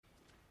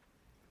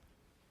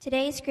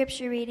Today's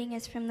scripture reading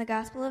is from the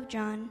Gospel of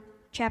John,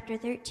 chapter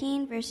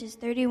 13, verses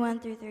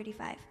 31 through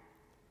 35.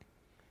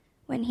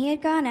 When he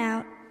had gone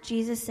out,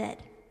 Jesus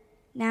said,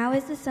 "Now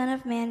is the Son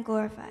of Man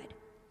glorified,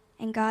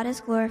 and God is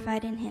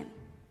glorified in him.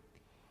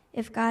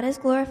 If God is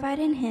glorified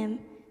in him,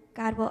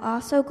 God will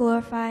also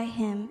glorify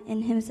him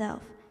in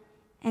himself,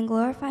 and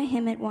glorify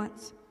him at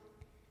once.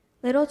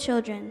 Little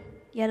children,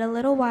 yet a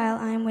little while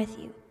I am with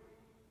you.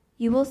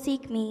 You will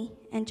seek me,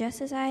 and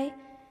just as I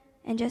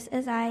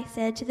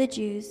said to the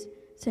Jews,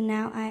 so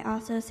now I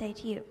also say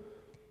to you,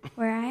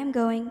 where I am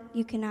going,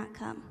 you cannot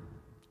come.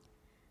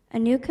 A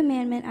new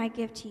commandment I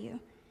give to you,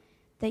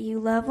 that you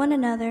love one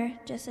another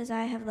just as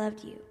I have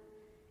loved you.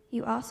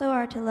 You also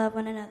are to love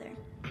one another.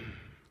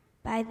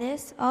 By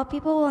this, all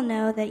people will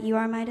know that you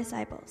are my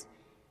disciples,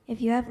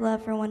 if you have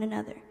love for one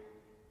another."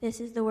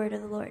 This is the word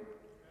of the Lord.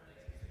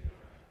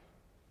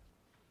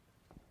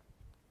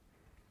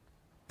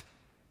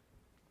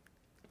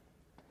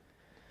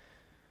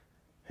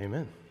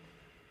 Amen.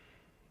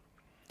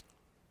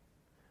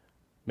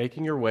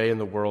 Making your way in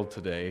the world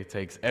today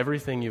takes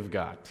everything you've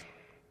got.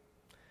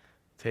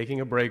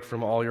 Taking a break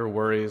from all your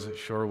worries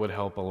sure would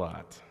help a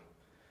lot.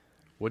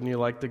 Wouldn't you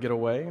like to get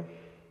away?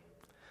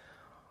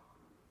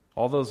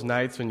 All those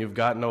nights when you've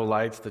got no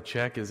lights, the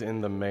check is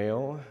in the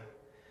mail,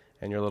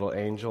 and your little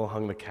angel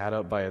hung the cat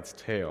up by its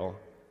tail,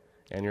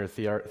 and your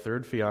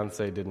third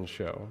fiancé didn't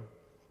show.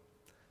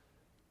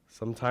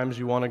 Sometimes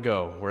you want to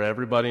go where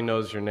everybody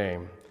knows your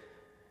name,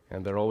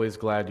 and they're always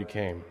glad you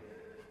came.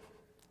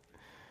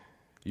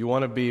 You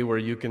want to be where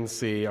you can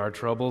see our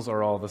troubles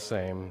are all the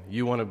same.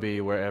 You want to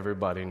be where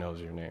everybody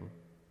knows your name.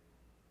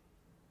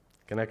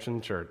 Connection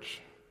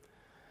Church,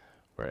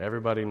 where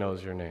everybody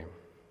knows your name.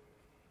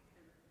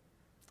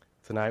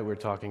 Tonight we're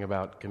talking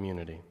about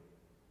community.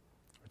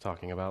 We're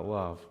talking about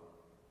love.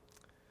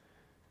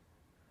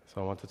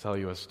 So I want to tell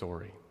you a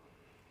story.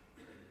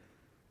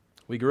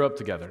 We grew up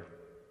together.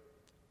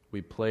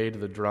 We played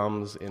the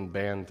drums in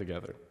band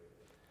together.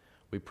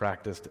 We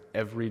practiced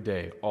every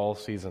day, all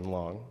season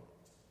long.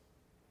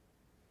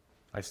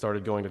 I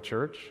started going to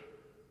church,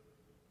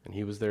 and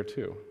he was there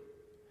too.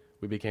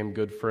 We became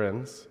good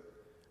friends.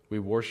 We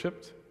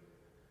worshiped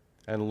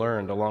and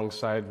learned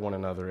alongside one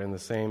another in the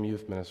same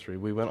youth ministry.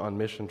 We went on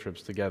mission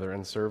trips together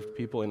and served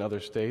people in other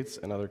states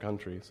and other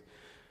countries.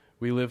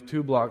 We lived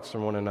 2 blocks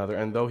from one another,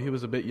 and though he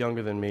was a bit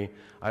younger than me,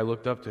 I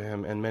looked up to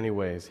him. In many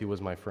ways, he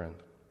was my friend.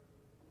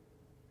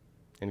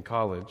 In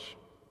college,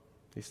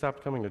 he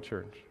stopped coming to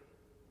church.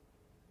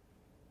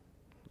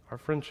 Our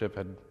friendship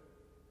had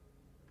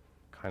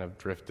kind of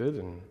drifted,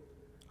 and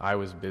I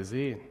was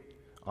busy,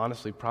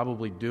 honestly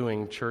probably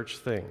doing church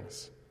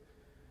things,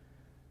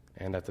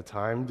 and at the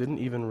time didn't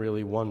even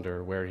really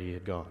wonder where he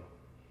had gone.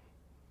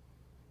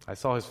 I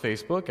saw his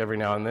Facebook every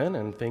now and then,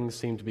 and things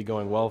seemed to be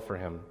going well for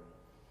him.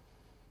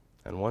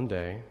 And one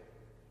day,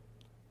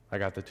 I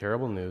got the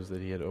terrible news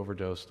that he had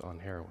overdosed on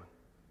heroin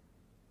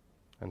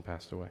and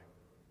passed away.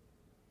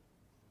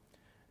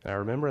 And I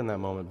remember in that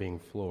moment being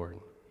floored.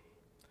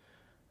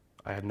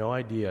 I had no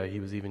idea he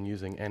was even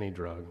using any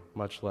drug,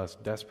 much less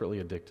desperately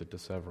addicted to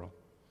several.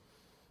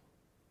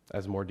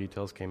 As more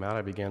details came out,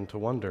 I began to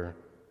wonder,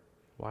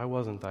 why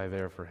wasn't I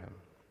there for him?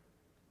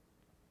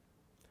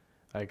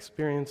 I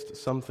experienced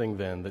something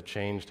then that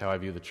changed how I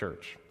view the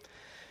church.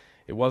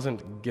 It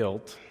wasn't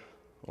guilt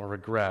or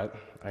regret.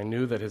 I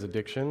knew that his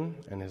addiction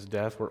and his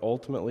death were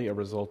ultimately a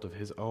result of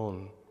his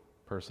own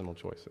personal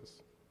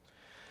choices.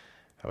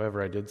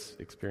 However, I did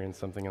experience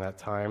something in that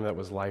time that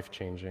was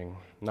life-changing.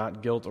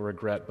 Not guilt or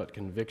regret, but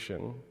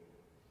conviction.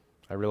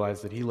 I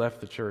realized that he left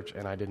the church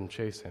and I didn't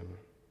chase him.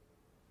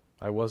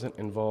 I wasn't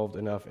involved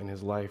enough in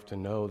his life to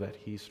know that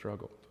he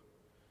struggled.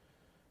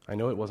 I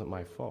know it wasn't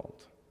my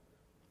fault,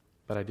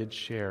 but I did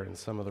share in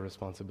some of the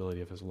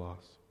responsibility of his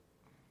loss.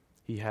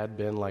 He had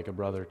been like a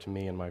brother to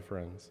me and my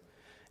friends.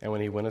 And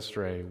when he went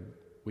astray,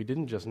 we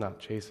didn't just not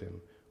chase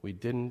him, we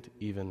didn't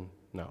even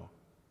know.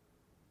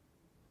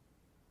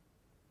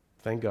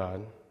 Thank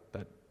God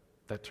that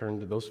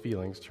those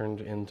feelings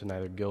turned into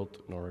neither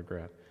guilt nor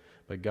regret.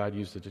 But God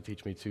used it to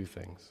teach me 2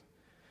 things.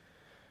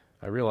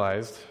 I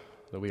realized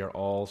that we are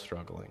all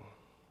struggling.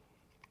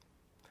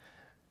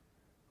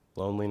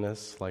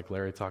 Loneliness, like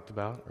Larry talked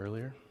about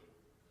earlier.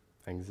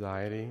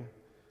 Anxiety.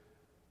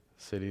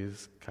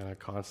 City's kind of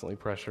constantly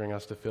pressuring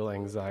us to feel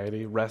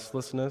anxiety.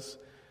 Restlessness.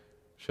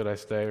 Should I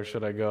stay or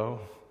should I go?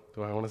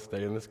 Do I want to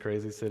stay in this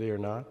crazy city or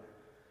not?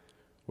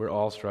 We're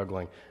all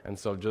struggling. And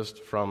so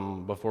just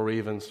from before we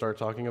even start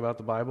talking about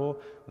the Bible,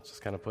 let's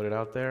just kind of put it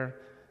out there.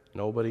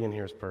 Nobody in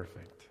here is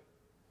perfect.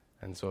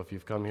 And so if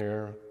you've come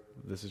here,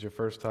 this is your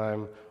first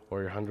time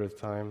or your 100th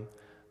time,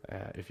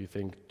 if you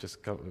think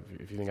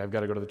I've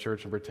got to go to the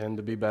church and pretend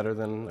to be better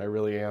than I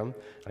really am,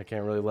 I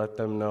can't really let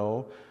them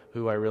know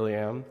who I really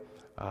am,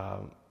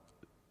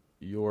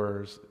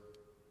 your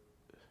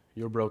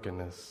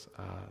brokenness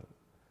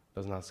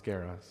does not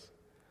scare us.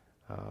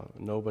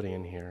 Nobody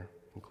in here,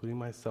 including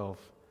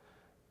myself,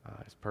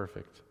 is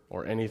perfect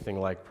or anything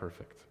like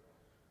perfect.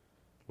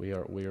 We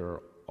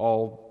are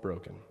all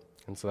broken.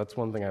 And so that's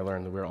one thing I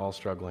learned, that we're all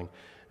struggling,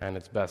 and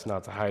it's best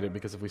not to hide it,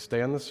 because if we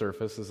stay on the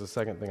surface, this is the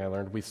second thing I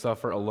learned, we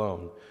suffer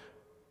alone.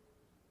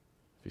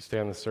 If you stay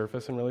on the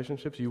surface in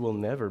relationships, you will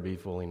never be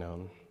fully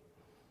known,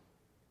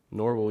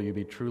 nor will you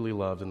be truly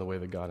loved in the way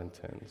that God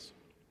intends.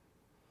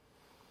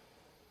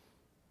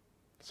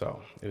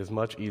 So, it is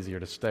much easier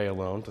to stay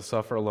alone, to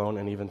suffer alone,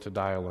 and even to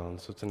die alone.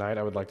 So tonight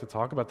I would like to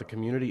talk about the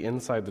community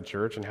inside the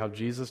church and how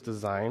Jesus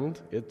designed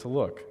it to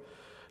look.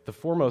 The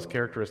foremost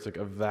characteristic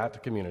of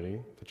that community,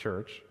 the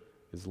church,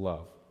 is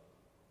love.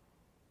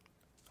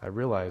 I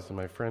realized when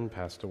my friend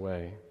passed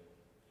away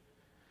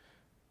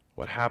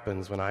what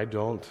happens when I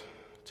don't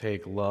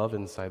take love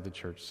inside the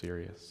church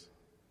serious.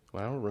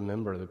 When I don't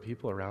remember that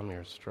people around me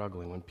are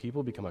struggling, when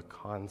people become a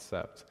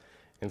concept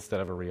instead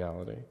of a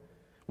reality.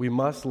 We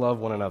must love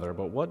one another,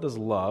 but what does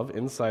love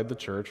inside the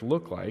church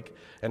look like,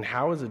 and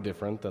how is it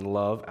different than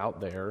love out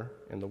there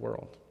in the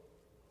world?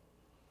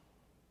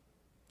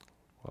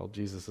 Well,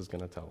 Jesus is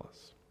going to tell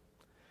us.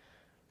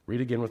 Read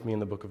again with me in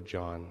the book of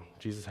John.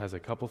 Jesus has a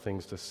couple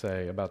things to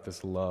say about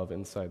this love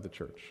inside the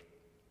church.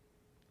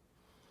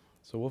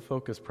 So we'll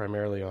focus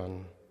primarily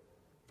on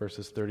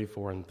verses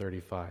 34 and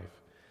 35.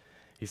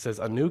 He says,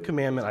 "A new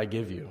commandment I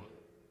give you,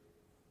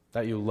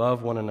 that you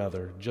love one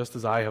another, just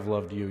as I have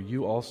loved you.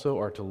 You also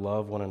are to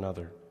love one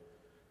another.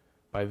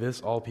 By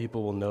this all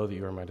people will know that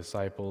you are my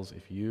disciples,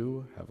 if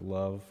you have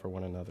love for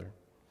one another."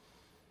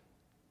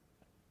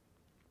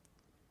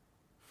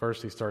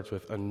 First, he starts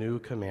with, "A new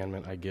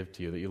commandment I give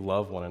to you, that you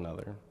love one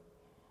another."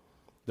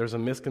 There's a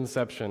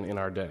misconception in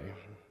our day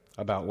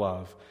about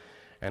love,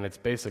 and it's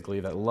basically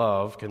that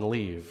love can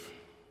leave,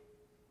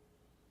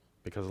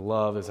 because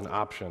love is an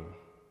option.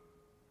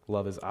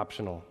 Love is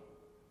optional.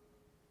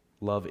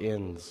 Love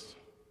ends.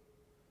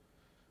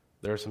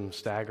 There are some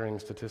staggering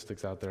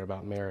statistics out there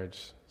about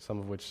marriage, some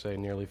of which say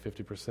nearly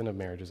 50% of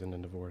marriages end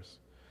in divorce.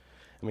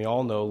 And we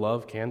all know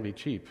love can be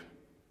cheap.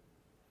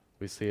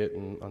 We see it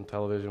on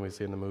television, we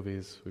see it in the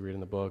movies, we read in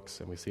the books,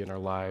 and we see it in our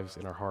lives,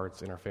 in our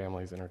hearts, in our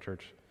families, in our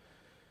church.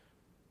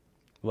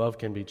 Love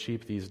can be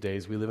cheap these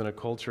days. We live in a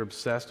culture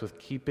obsessed with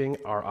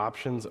keeping our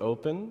options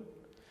open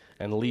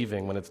and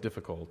leaving when it's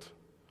difficult.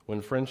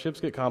 When friendships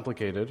get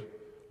complicated,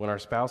 when our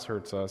spouse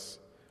hurts us,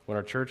 when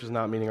our church is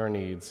not meeting our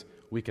needs,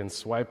 we can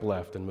swipe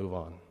left and move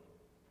on.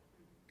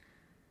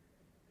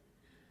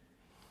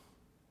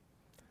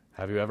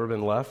 Have you ever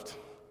been left?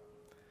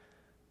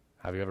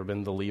 Have you ever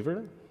been the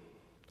leaver?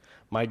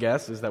 My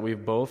guess is that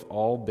we've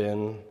all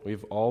been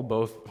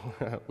both,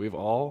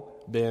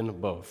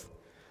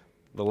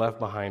 the left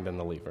behind and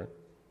the leaver.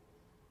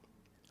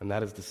 And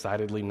that is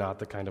decidedly not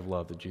the kind of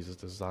love that Jesus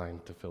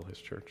designed to fill his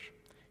church.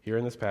 Here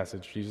in this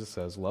passage, Jesus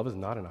says, love is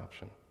not an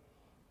option.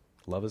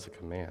 Love is a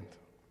command.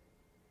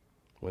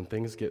 When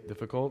things get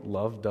difficult,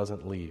 love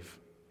doesn't leave.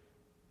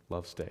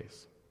 Love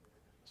stays.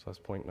 So that's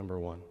point number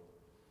one.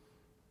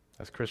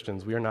 As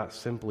Christians, we are not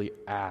simply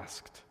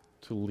asked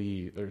to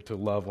lead or to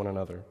love one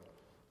another.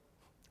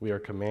 We are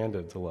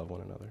commanded to love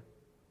one another.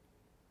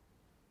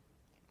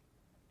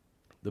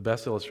 The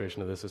best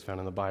illustration of this is found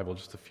in the Bible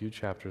just a few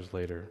chapters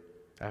later.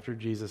 After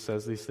Jesus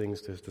says these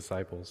things to his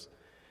disciples,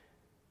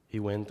 he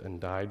went and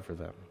died for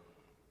them.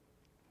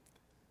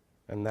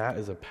 And that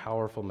is a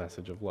powerful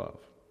message of love,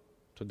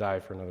 to die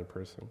for another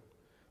person.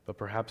 But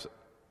perhaps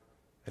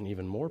an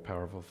even more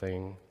powerful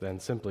thing than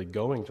simply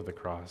going to the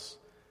cross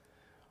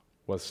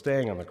was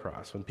staying on the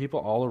cross. When people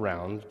all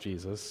around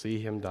Jesus see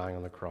him dying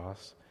on the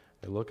cross,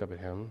 they look up at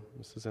him.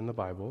 This is in the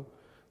Bible.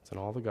 It's in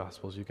all the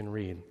Gospels you can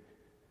read.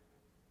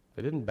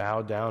 They didn't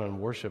bow down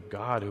and worship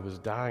God who was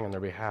dying on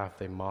their behalf.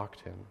 They mocked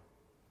him.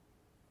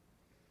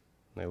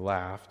 They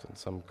laughed, and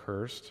some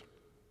cursed.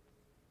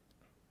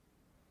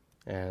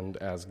 And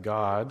as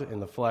God in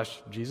the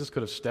flesh, Jesus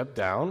could have stepped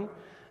down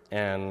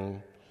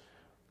and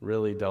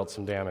really dealt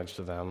some damage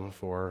to them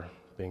for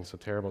being so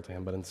terrible to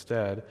him. But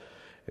instead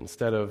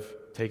of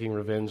taking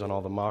revenge on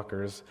all the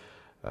mockers,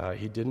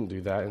 he didn't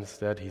do that.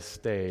 Instead, he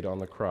stayed on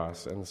the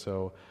cross. And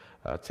so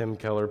Tim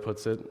Keller,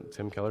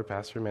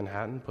 pastor in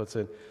Manhattan, puts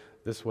it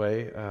this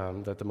way,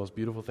 that the most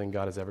beautiful thing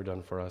God has ever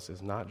done for us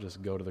is not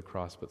just go to the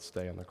cross, but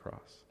stay on the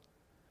cross.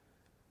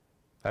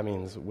 That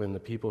means when the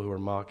people who were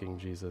mocking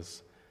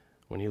Jesus,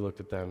 when he looked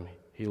at them,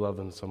 he loved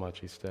them so much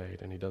he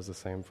stayed, and he does the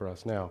same for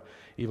us now.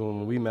 Even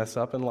when we mess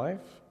up in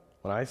life,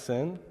 when I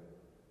sin,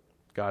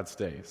 God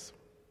stays.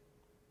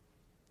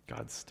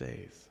 God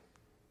stays.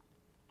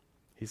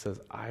 He says,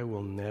 I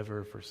will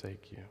never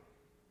forsake you.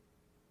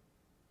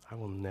 I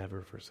will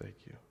never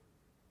forsake you.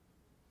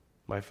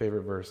 My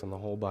favorite verse in the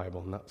whole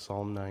Bible,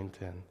 Psalm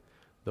 9:10.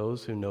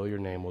 Those who know your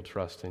name will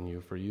trust in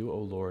you, for you, O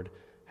Lord,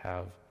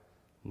 have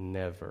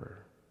never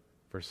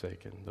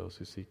forsaken those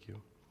who seek you.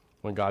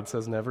 When God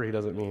says never, he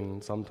doesn't mean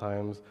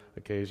sometimes,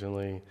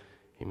 occasionally.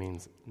 He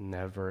means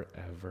never,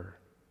 ever.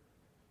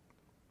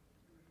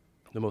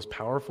 The most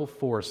powerful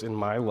force in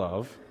my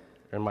life,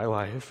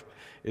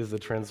 is the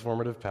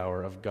transformative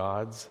power of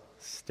God's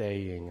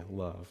staying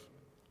love.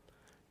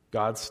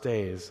 God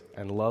stays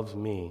and loves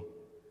me.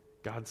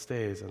 God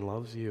stays and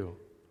loves you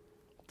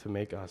to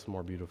make us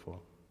more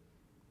beautiful.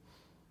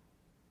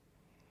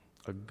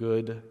 A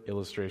good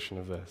illustration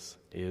of this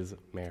is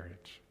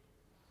marriage.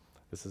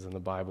 This is in the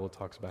Bible. It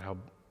talks about how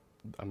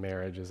a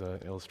marriage is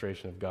an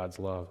illustration of God's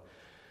love.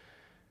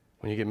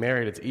 When you get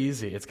married, it's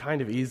easy. It's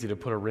kind of easy to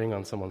put a ring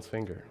on someone's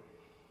finger,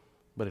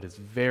 but it is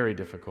very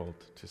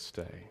difficult to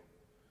stay.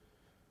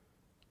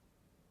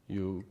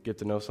 You get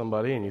to know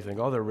somebody and you think,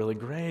 oh, they're really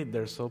great.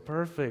 They're so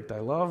perfect. I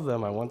love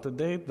them. I want to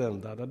date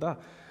them,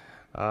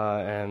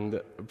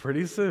 and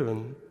pretty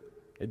soon,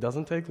 it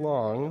doesn't take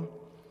long,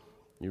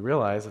 you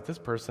realize that this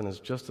person is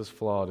just as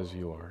flawed as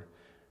you are.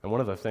 And one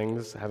of the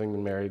things, having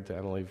been married to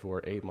Emily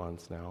for 8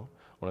 months now,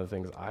 one of the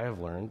things I have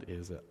learned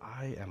is that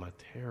I am a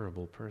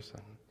terrible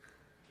person.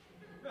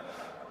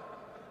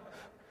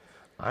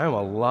 I am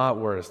a lot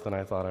worse than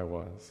I thought I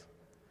was.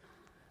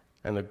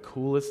 And the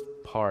coolest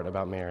part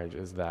about marriage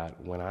is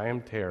that when I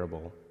am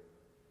terrible,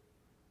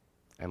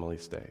 Emily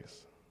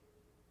stays.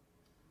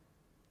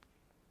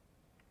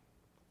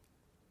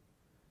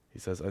 He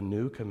says, a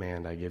new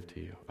command I give to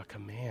you, a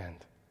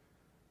command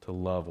to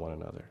love one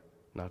another,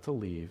 not to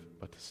leave,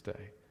 but to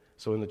stay.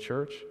 So in the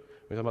church,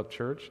 when we talk about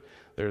church,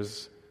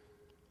 there's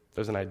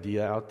an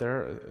idea out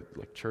there,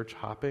 like church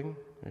hopping.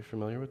 Are you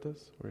familiar with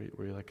this? Where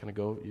you like kind of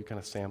go, you kind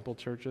of sample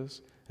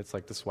churches. It's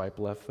like the swipe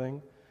left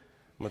thing.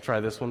 I'm going to try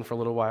this one for a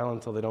little while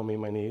until they don't meet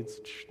my needs.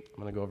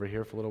 I'm going to go over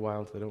here for a little while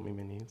until they don't meet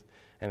my needs.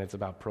 And it's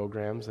about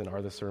programs and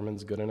are the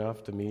sermons good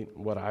enough to meet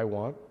what I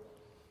want?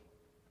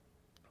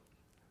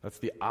 That's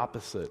the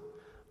opposite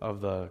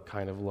of the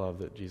kind of love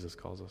that Jesus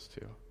calls us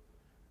to.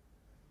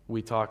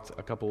 We talked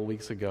a couple of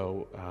weeks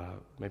ago,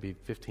 maybe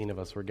 15 of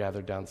us were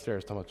gathered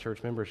downstairs talking about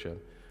church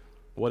membership.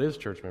 What is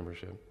church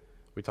membership?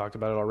 We talked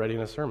about it already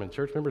in a sermon.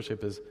 Church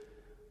membership is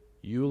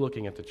you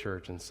looking at the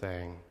church and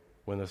saying,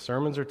 when the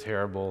sermons are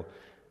terrible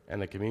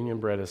and the communion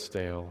bread is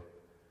stale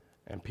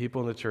and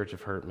people in the church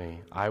have hurt me,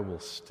 I will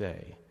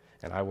stay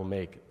and I will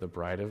make the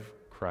bride of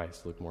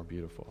Christ look more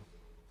beautiful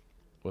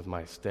with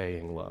my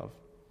staying love.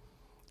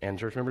 And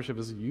church membership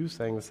is you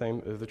saying the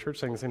same, the church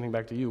saying the same thing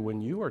back to you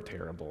when you are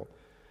terrible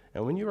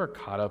and when you are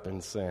caught up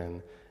in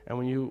sin and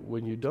when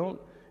you don't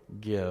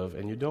give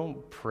and you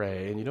don't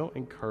pray and you don't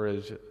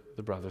encourage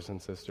the brothers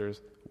and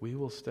sisters, we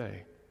will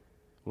stay.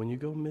 When you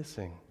go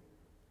missing,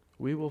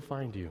 we will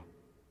find you.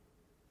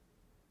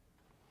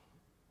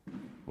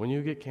 When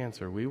you get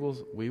cancer, we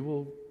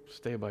will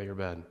stay by your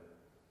bed.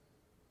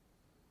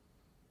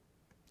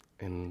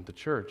 In the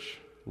church,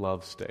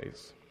 love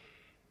stays.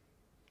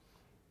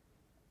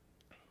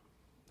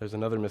 There's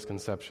another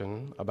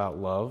misconception about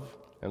love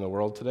in the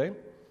world today.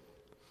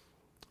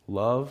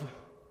 Love,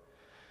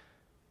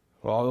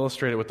 well, I'll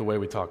illustrate it with the way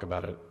we talk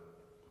about it.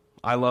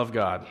 I love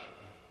God.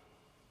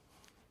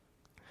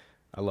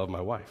 I love my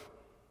wife.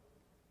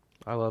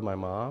 I love my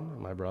mom,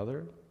 my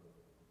brother,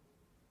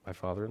 my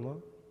father-in-law,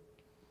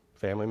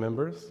 family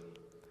members.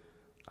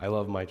 I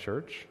love my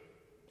church.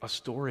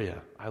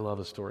 Astoria. I love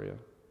Astoria.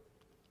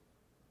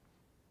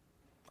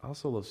 I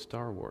also love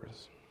Star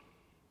Wars.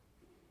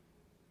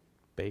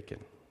 Bacon.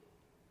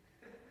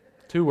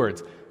 2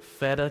 words.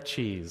 Feta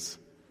cheese.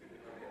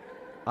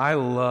 I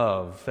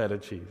love feta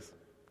cheese.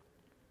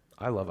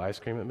 I love ice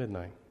cream at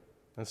midnight.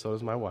 And so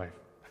does my wife.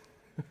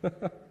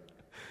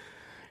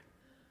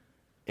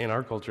 In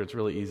our culture, it's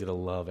really easy to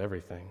love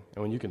everything.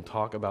 And when you can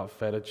talk about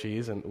feta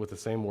cheese and with the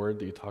same word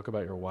that you talk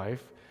about your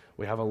wife,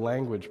 we have a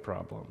language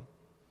problem.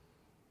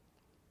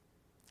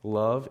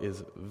 Love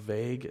is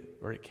vague,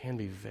 or it can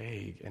be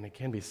vague, and it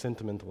can be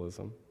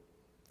sentimentalism.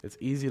 It's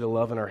easy to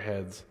love in our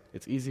heads.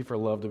 It's easy for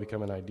love to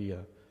become an idea.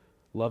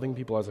 Loving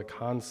people as a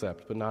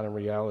concept, but not in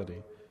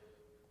reality.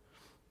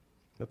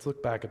 Let's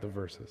look back at the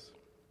verses.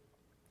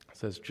 It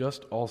says,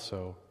 just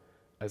also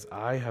as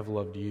I have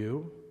loved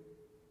you,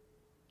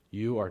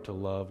 you are to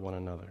love one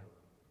another.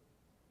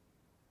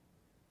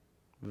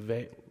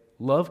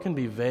 Love can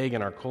be vague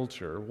in our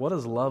culture. What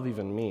does love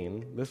even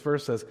mean? This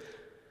verse says,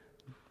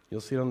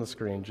 you'll see it on the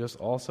screen, just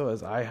also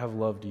as I have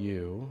loved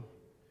you,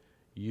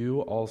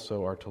 you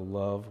also are to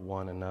love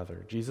one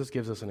another. Jesus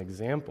gives us an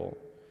example.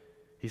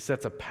 He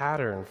sets a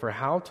pattern for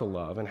how to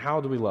love. And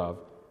how do we love?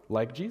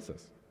 Like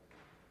Jesus.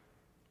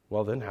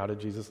 Well then, how did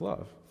Jesus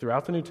love?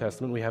 Throughout the New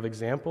Testament, we have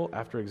example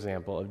after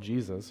example of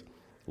Jesus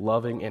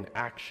loving in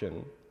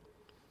action.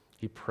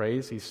 He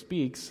prays, he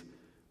speaks,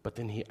 but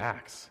then he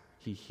acts.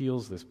 He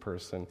heals this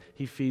person.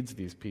 He feeds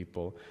these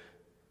people.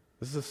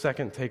 This is a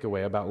second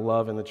takeaway about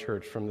love in the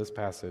church from this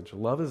passage.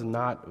 Love is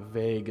not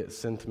vague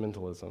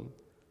sentimentalism.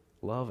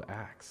 Love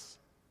acts.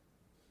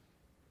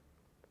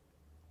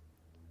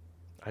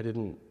 I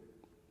didn't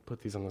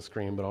put these on the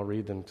screen, but I'll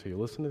read them to you.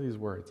 Listen to these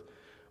words.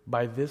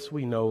 By this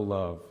we know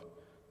love,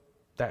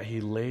 that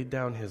he laid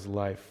down his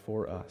life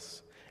for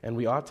us. And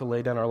we ought to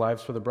lay down our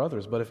lives for the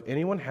brothers. But if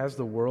anyone has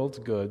the world's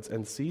goods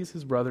and sees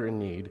his brother in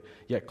need,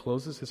 yet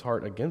closes his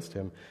heart against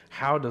him,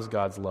 how does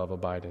God's love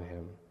abide in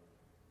him?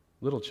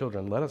 Little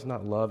children, let us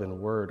not love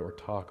in word or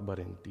talk, but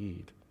in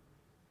deed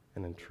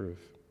and in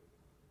truth.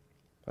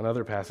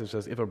 Another passage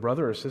says, if a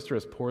brother or sister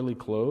is poorly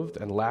clothed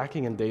and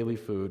lacking in daily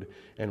food,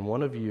 and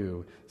one of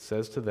you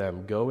says to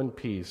them, go in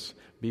peace,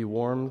 be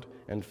warmed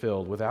and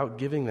filled, without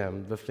giving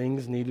them the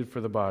things needed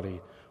for the body,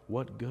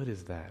 what good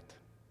is that?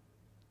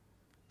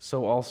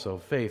 So also,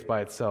 faith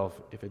by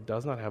itself, if it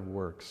does not have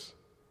works,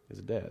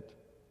 is dead.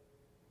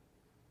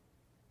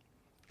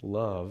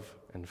 Love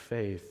and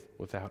faith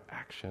without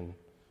action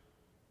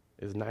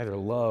is neither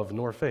love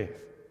nor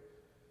faith.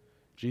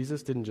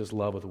 Jesus didn't just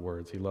love with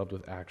words, he loved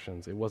with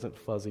actions. It wasn't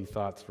fuzzy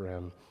thoughts for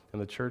him,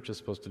 and the church is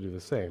supposed to do the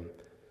same.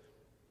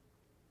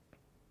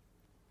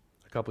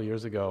 A couple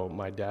years ago,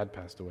 my dad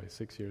passed away,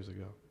 6 years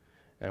ago.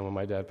 And when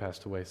my dad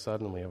passed away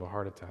suddenly of a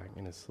heart attack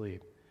in his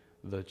sleep,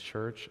 the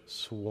church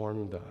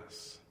swarmed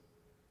us.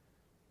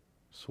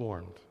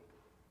 Swarmed.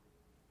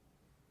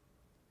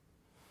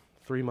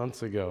 3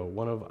 months ago,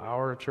 one of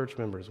our church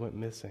members went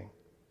missing,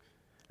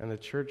 and the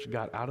church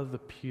got out of the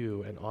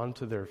pew and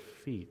onto their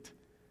feet,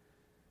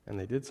 and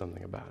they did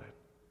something about it.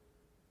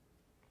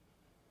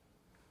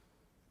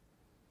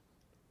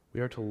 We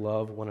are to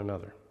love one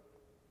another.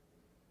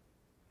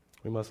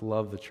 We must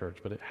love the church,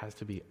 but it has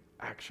to be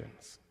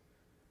actions.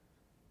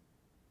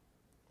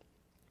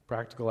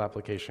 Practical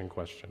application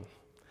question.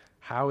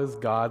 How is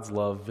God's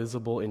love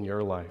visible in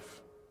your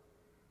life?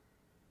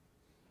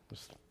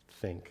 Just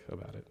think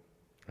about it.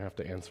 I have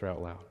to answer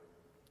out loud.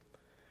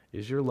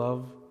 Is your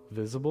love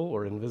visible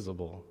or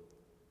invisible?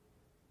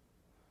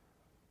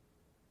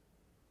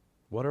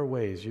 What are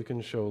ways you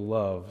can show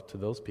love to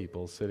those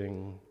people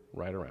sitting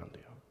right around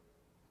you?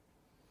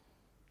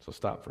 So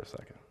stop for a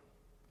second.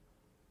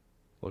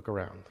 Look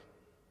around.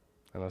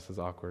 I know this is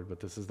awkward, but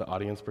this is the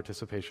audience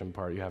participation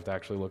part. You have to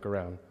actually look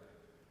around.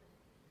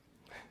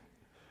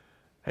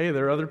 Hey,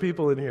 there are other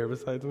people in here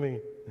besides me.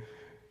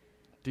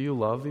 Do you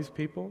love these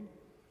people?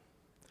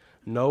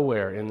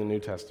 Nowhere in the New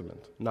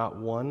Testament, not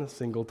one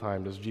single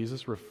time, does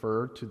Jesus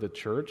refer to the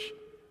church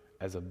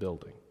as a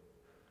building.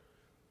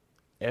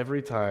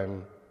 Every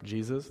time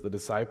Jesus, the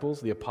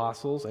disciples, the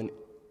apostles, and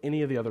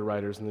any of the other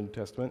writers in the New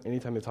Testament,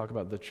 anytime they talk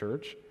about the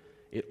church,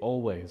 it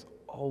always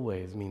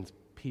means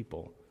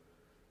people.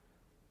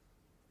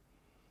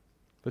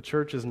 The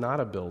church is not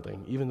a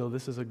building, even though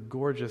this is a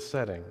gorgeous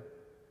setting.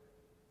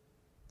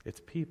 It's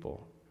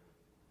people.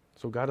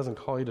 So God doesn't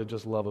call you to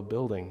just love a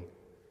building.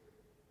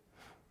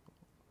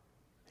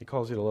 He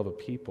calls you to love a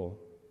people.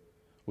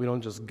 We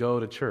don't just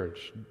go to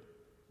church.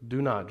 Do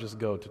not just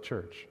go to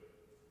church.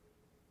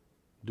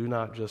 Do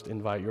not just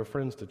invite your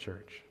friends to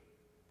church.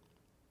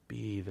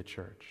 Be the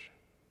church.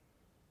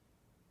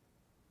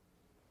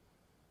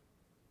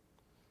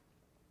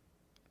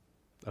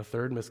 A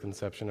third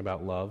misconception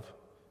about love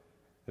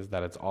is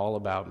that it's all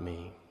about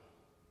me.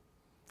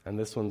 And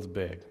this one's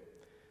big.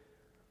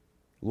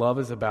 Love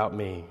is about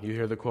me. You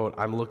hear the quote,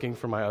 "I'm looking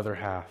for my other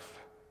half."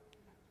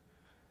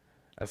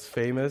 As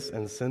famous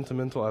and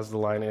sentimental as the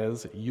line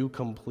is, "you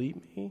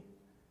complete me,"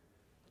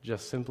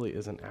 just simply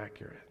isn't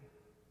accurate.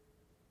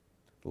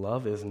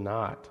 Love is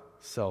not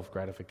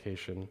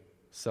self-gratification,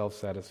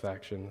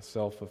 self-satisfaction,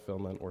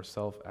 self-fulfillment, or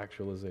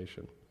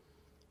self-actualization.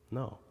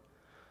 No.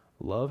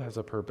 Love has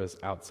a purpose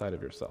outside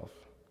of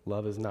yourself.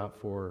 Love is not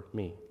for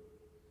me.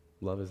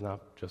 Love is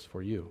not just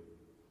for you.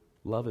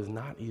 Love is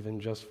not even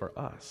just for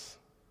us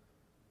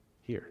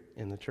here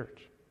in the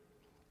church.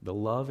 The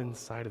love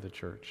inside of the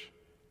church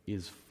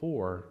is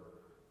for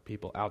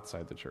people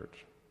outside the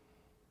church.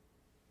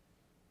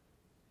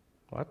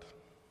 What?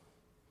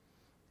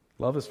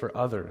 Love is for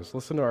others.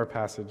 Listen to our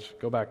passage.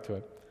 Go back to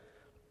it.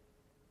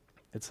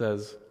 It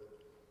says,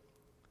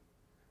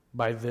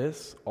 "By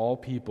this, all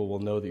people will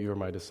know that you are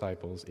my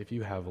disciples, if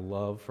you have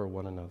love for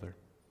one another."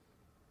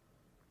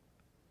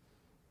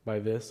 By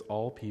this,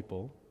 all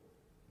people,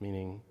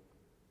 meaning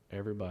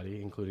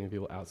everybody, including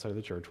people outside of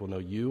the church, will know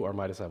you are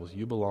my disciples.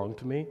 You belong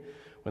to me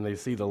when they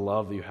see the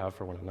love that you have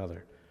for one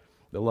another.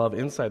 The love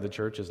inside the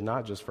church is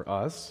not just for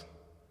us,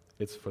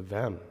 it's for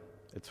them.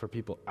 It's for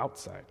people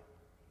outside.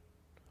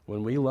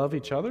 When we love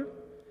each other,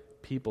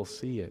 people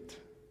see it,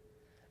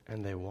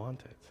 and they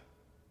want it.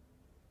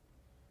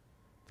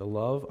 The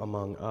love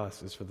among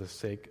us is for the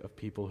sake of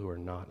people who are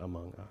not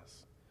among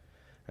us.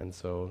 And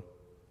so,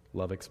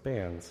 love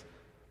expands.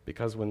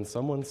 Because when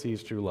someone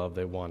sees true love,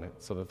 they want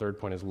it. So the third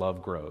point is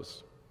love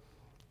grows.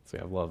 So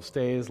you have love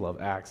stays, love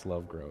acts,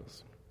 love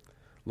grows.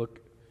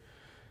 Look,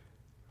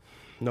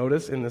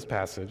 notice in this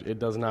passage, it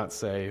does not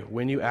say,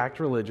 when you act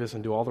religious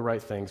and do all the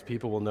right things,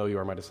 people will know you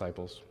are my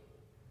disciples.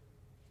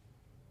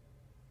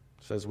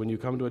 It says, when you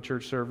come to a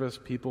church service,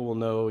 people will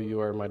know you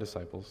are my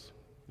disciples.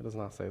 It does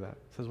not say that.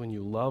 It says, when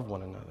you love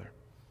one another.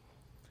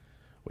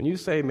 When you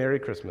say Merry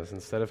Christmas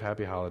instead of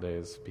Happy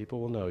Holidays,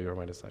 people will know you are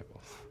my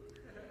disciples.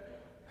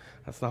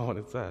 That's not what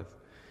it says.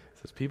 It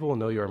says, people will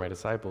know you are my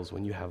disciples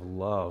when you have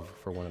love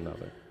for one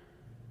another.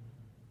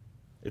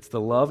 It's the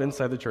love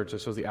inside the church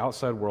that shows the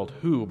outside world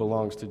who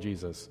belongs to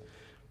Jesus.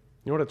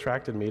 You know what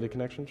attracted me to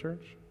Connection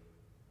Church?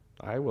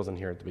 I wasn't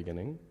here at the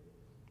beginning.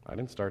 I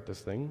didn't start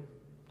this thing.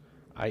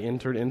 I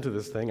entered into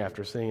this thing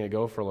after seeing it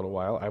go for a little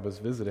while. I was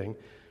visiting,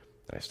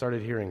 and I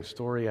started hearing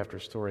story after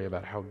story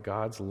about how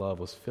God's love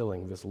was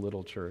filling this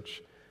little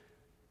church,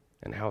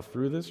 and how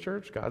through this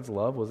church, God's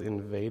love was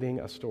invading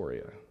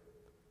Astoria.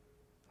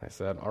 I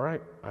said, all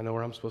right, I know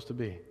where I'm supposed to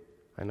be.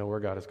 I know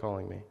where God is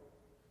calling me.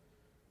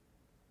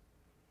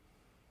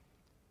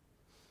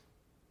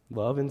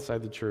 Love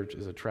inside the church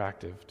is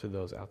attractive to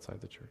those outside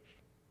the church.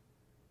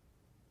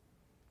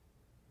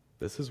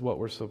 This is what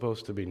we're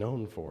supposed to be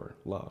known for,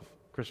 love.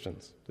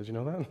 Christians, did you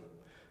know that?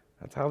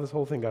 That's how this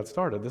whole thing got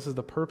started. This is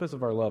the purpose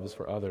of our love is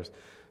for others.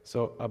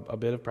 So a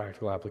bit of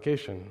practical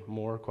application,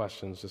 more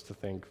questions just to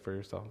think for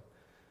yourself.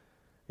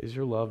 Is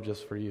your love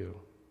just for you?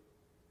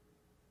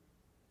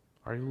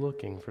 Are you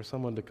looking for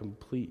someone to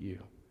complete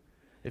you?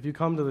 If you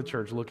come to the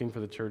church looking for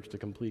the church to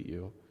complete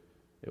you,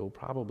 it will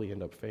probably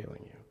end up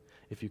failing you.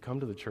 If you come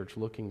to the church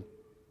looking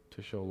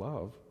to show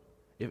love,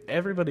 if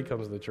everybody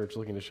comes to the church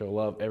looking to show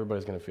love,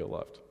 everybody's going to feel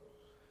loved.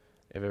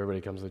 If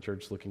everybody comes to the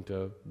church looking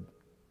to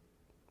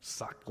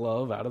suck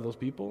love out of those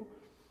people,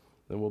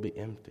 then we'll be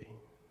empty.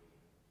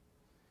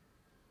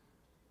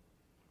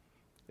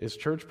 Is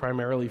church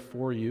primarily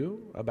for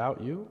you,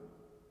 about you?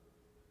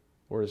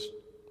 Or is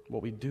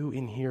what we do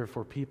in here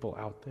for people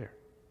out there?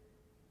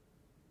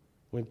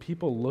 When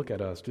people look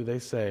at us, do they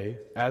say,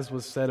 as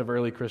was said of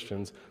early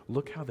Christians,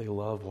 look how they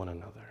love one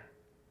another?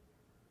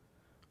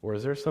 Or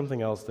is there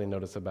something else they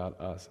notice about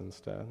us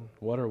instead?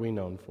 What are we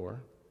known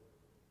for?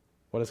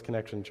 What is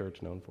Connection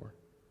Church known for?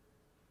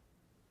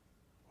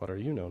 What are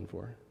you known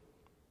for?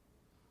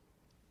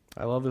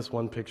 I love this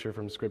one picture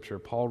from Scripture.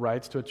 Paul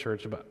writes to a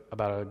church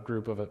about a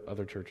group of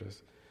other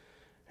churches,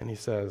 and he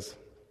says,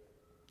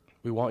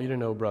 "We want you to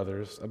know,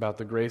 brothers, about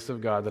the grace of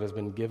God that has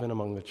been given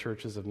among the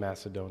churches of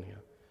Macedonia."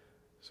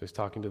 So he's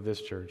talking to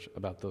this church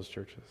about those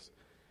churches.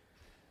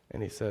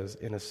 And he says,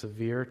 "In a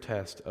severe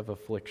test of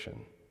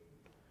affliction,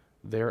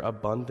 their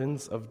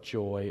abundance of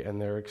joy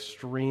and their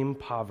extreme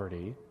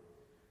poverty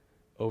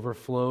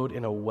overflowed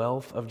in a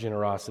wealth of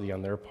generosity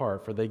on their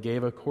part, for they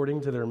gave according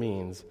to their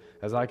means,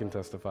 as I can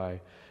testify,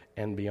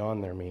 and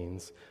beyond their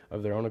means,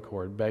 of their own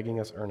accord, begging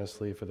us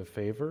earnestly for the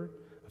favor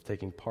of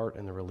taking part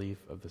in the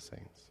relief of the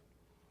saints."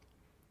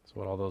 So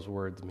what all those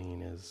words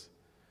mean is,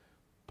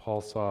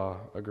 Paul saw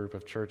a group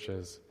of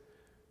churches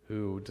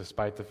who,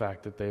 despite the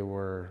fact that they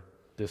were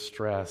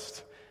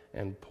distressed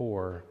and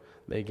poor,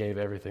 they gave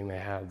everything they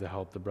had to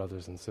help the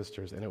brothers and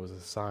sisters, and it was a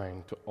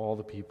sign to all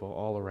the people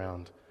all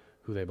around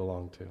who they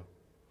belonged to.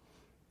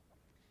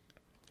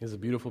 It's a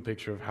beautiful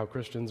picture of how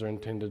Christians are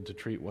intended to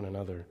treat one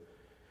another.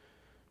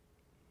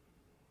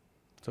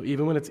 So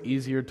even when it's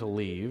easier to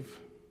leave,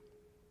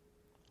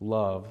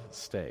 love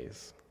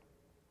stays.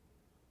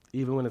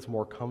 Even when it's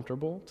more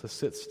comfortable to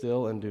sit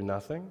still and do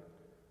nothing,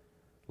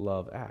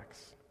 love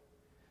acts.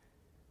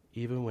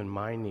 Even when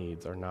my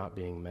needs are not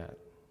being met,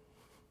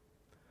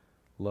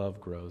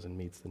 love grows and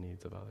meets the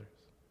needs of others.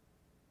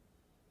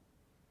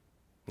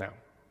 Now,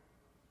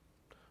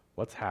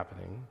 what's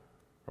happening,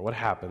 or what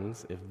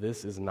happens if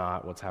this is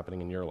not what's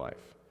happening in your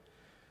life?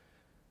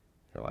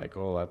 You're like,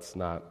 oh, that's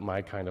not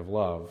my kind of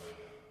love.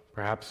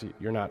 Perhaps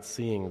you're not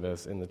seeing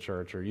this in the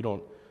church, or you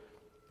don't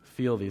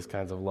feel these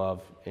kinds of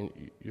love,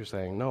 and you're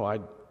saying,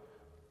 no,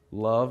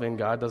 love in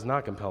God does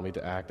not compel me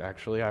to act.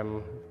 Actually,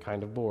 I'm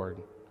kind of bored.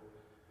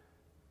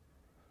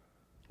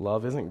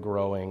 Love isn't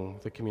growing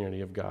the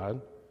community of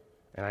God,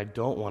 and I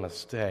don't want to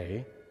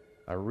stay.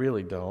 I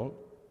really don't.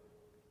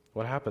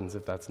 What happens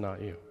if that's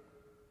not you?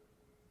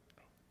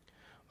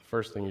 The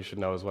first thing you should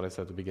know is what I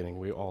said at the beginning.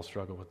 We all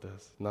struggle with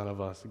this. None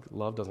of us.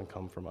 Love doesn't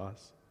come from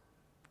us.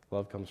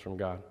 Love comes from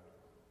God.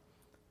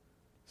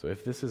 So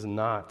if this is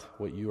not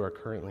what you are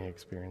currently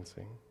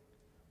experiencing,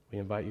 we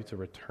invite you to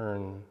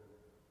return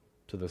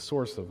to the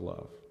source of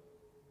love,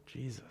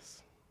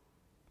 Jesus.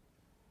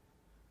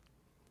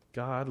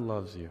 God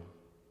loves you.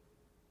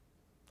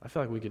 I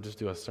feel like we could just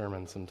do a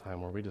sermon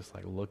sometime where we just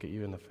look at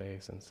you in the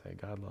face and say,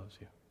 God loves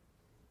you.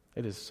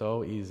 It is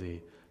so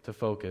easy to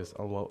focus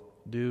on what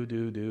do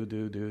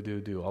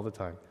all the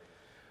time.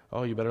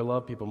 Oh, you better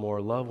love people more,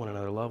 love one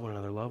another, love one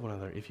another, love one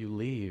another. If you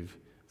leave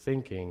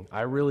thinking,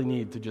 I really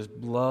need to just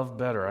love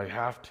better, I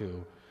have to,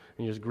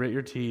 and you just grit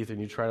your teeth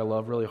and you try to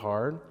love really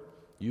hard,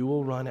 you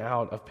will run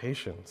out of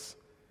patience.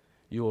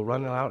 You will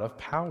run out of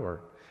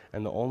power.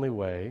 And the only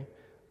way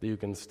that you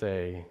can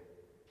stay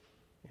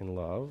in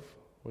love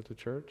with the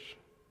church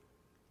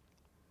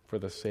for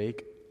the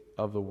sake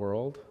of the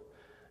world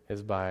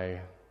is by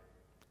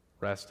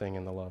resting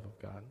in the love of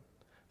God.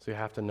 So you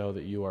have to know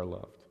that you are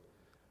loved.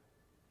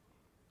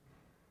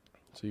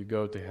 So you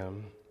go to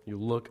him, you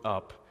look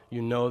up,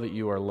 you know that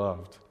you are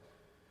loved.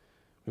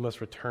 We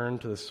must return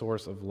to the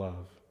source of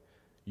love.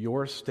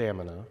 Your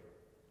stamina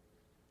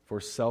for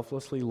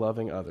selflessly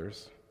loving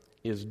others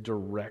is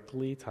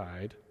directly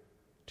tied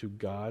to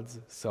God's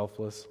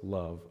selfless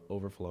love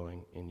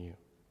overflowing in you.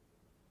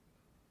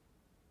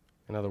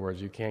 In other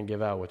words, you can't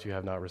give out what you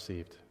have not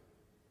received.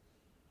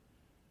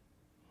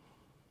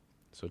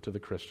 So to the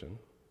Christian,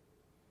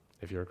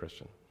 if you're a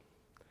Christian,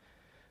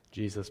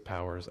 Jesus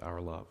powers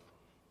our love.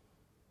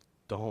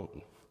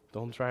 Don't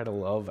try to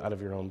love out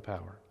of your own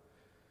power.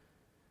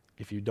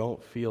 If you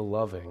don't feel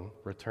loving,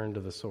 return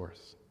to the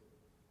source.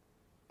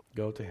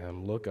 Go to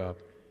him, look up,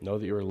 know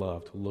that you are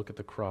loved, look at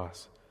the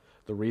cross.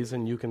 The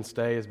reason you can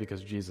stay is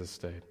because Jesus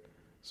stayed.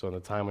 So in the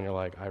time when you're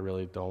like, I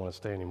really don't want to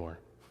stay anymore,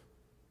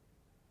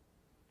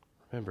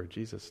 remember,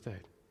 Jesus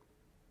stayed.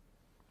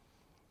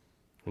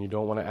 when you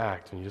don't want to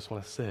act, and you just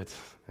want to sit,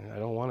 and I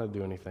don't want to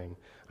do anything.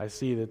 I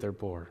see that they're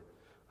poor.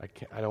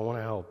 I don't want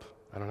to help.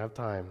 I don't have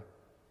time.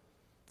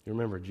 You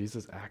remember,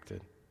 Jesus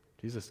acted.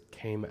 Jesus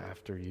came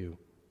after you.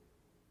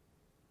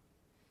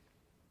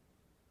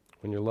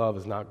 When your love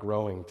is not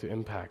growing to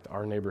impact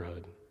our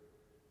neighborhood,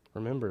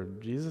 remember,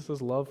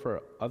 Jesus' love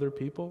for other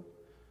people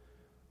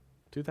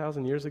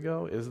 2,000 years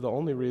ago is the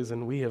only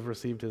reason we have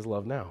received his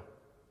love now,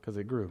 because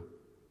it grew.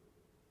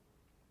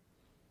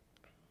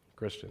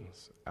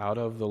 Christians, out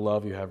of the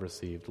love you have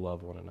received,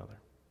 love one another.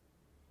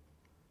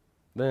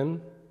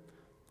 Then,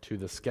 to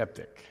the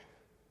skeptic.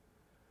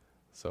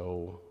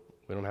 So,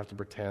 we don't have to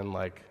pretend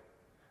like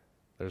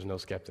there's no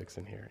skeptics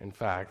in here. In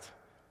fact,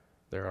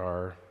 there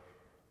are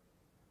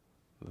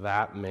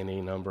that many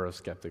number of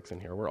skeptics in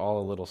here. We're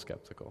all a little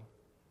skeptical.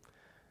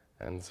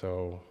 And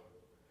so,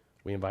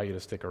 we invite you to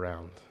stick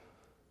around.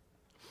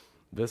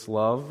 This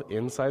love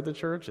inside the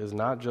church is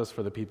not just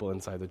for the people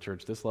inside the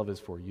church. This love is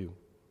for you.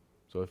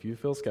 So if you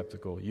feel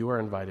skeptical, you are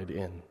invited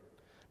in,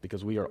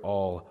 because we are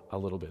all a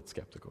little bit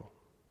skeptical.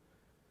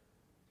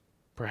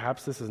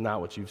 Perhaps this is not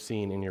what you've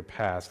seen in your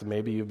past.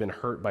 Maybe you've been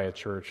hurt by a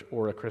church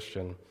or a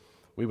Christian.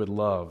 We would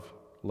love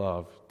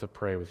to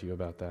pray with you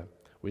about that.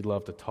 We'd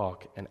love to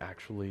talk and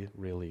actually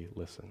really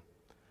listen.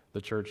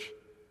 The church,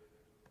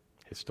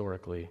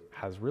 historically,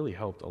 has really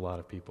helped a lot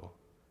of people.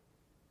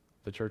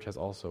 The church has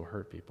also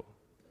hurt people.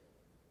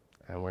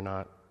 And we're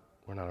not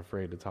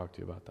afraid to talk to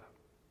you about that.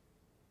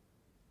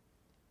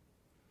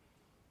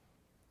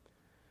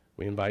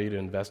 We invite you to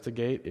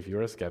investigate, if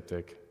you're a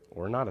skeptic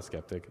or not a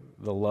skeptic,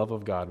 the love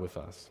of God with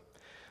us.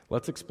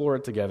 Let's explore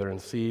it together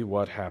and see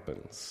what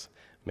happens.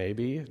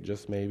 Maybe,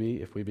 just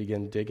maybe, if we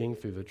begin digging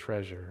through the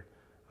treasure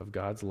of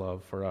God's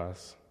love for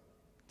us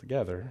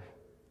together,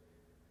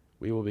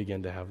 we will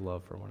begin to have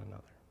love for one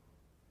another.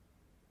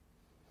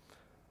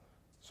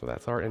 So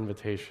that's our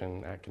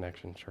invitation at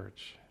Connection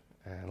Church.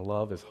 And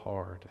love is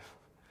hard.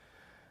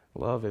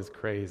 Love is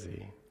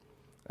crazy.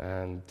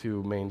 And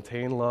to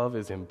maintain love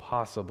is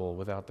impossible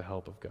without the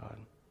help of God.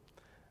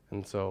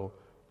 And so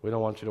we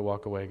don't want you to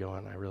walk away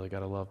going, I really got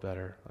to love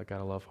better. I got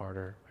to love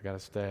harder. I got to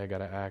stay. I got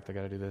to act. I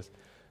got to do this.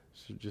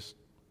 So just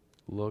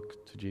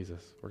look to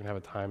Jesus. We're going to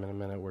have a time in a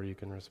minute where you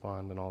can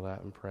respond and all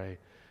that and pray.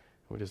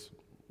 We just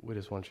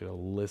want you to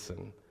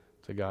listen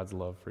to God's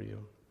love for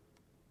you.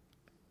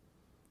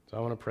 So I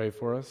want to pray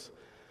for us.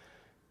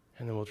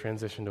 And then we'll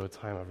transition to a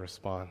time of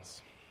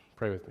response.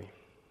 Pray with me.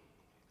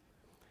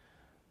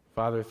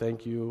 Father,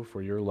 thank you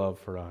for your love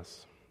for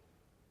us.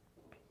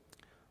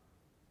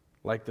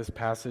 Like this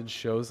passage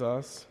shows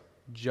us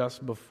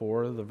just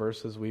before the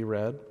verses we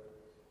read,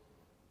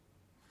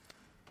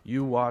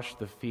 you washed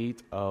the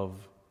feet of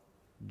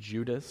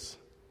Judas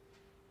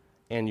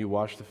and you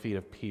washed the feet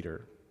of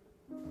Peter.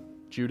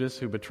 Judas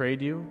who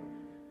betrayed you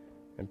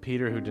and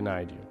Peter who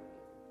denied you.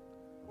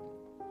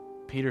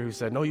 Peter who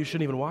said, no, you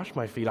shouldn't even wash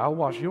my feet. I'll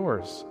wash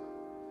yours.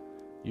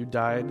 You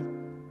died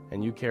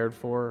and you cared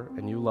for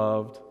and you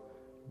loved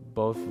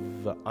both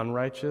the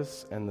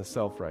unrighteous and the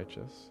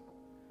self-righteous.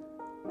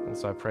 And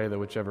so I pray that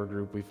whichever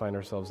group we find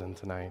ourselves in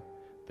tonight,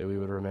 that we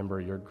would remember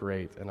your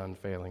great and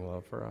unfailing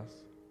love for us.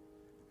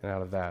 And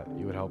out of that,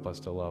 you would help us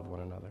to love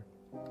one another.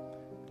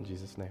 In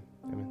Jesus' name,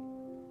 amen.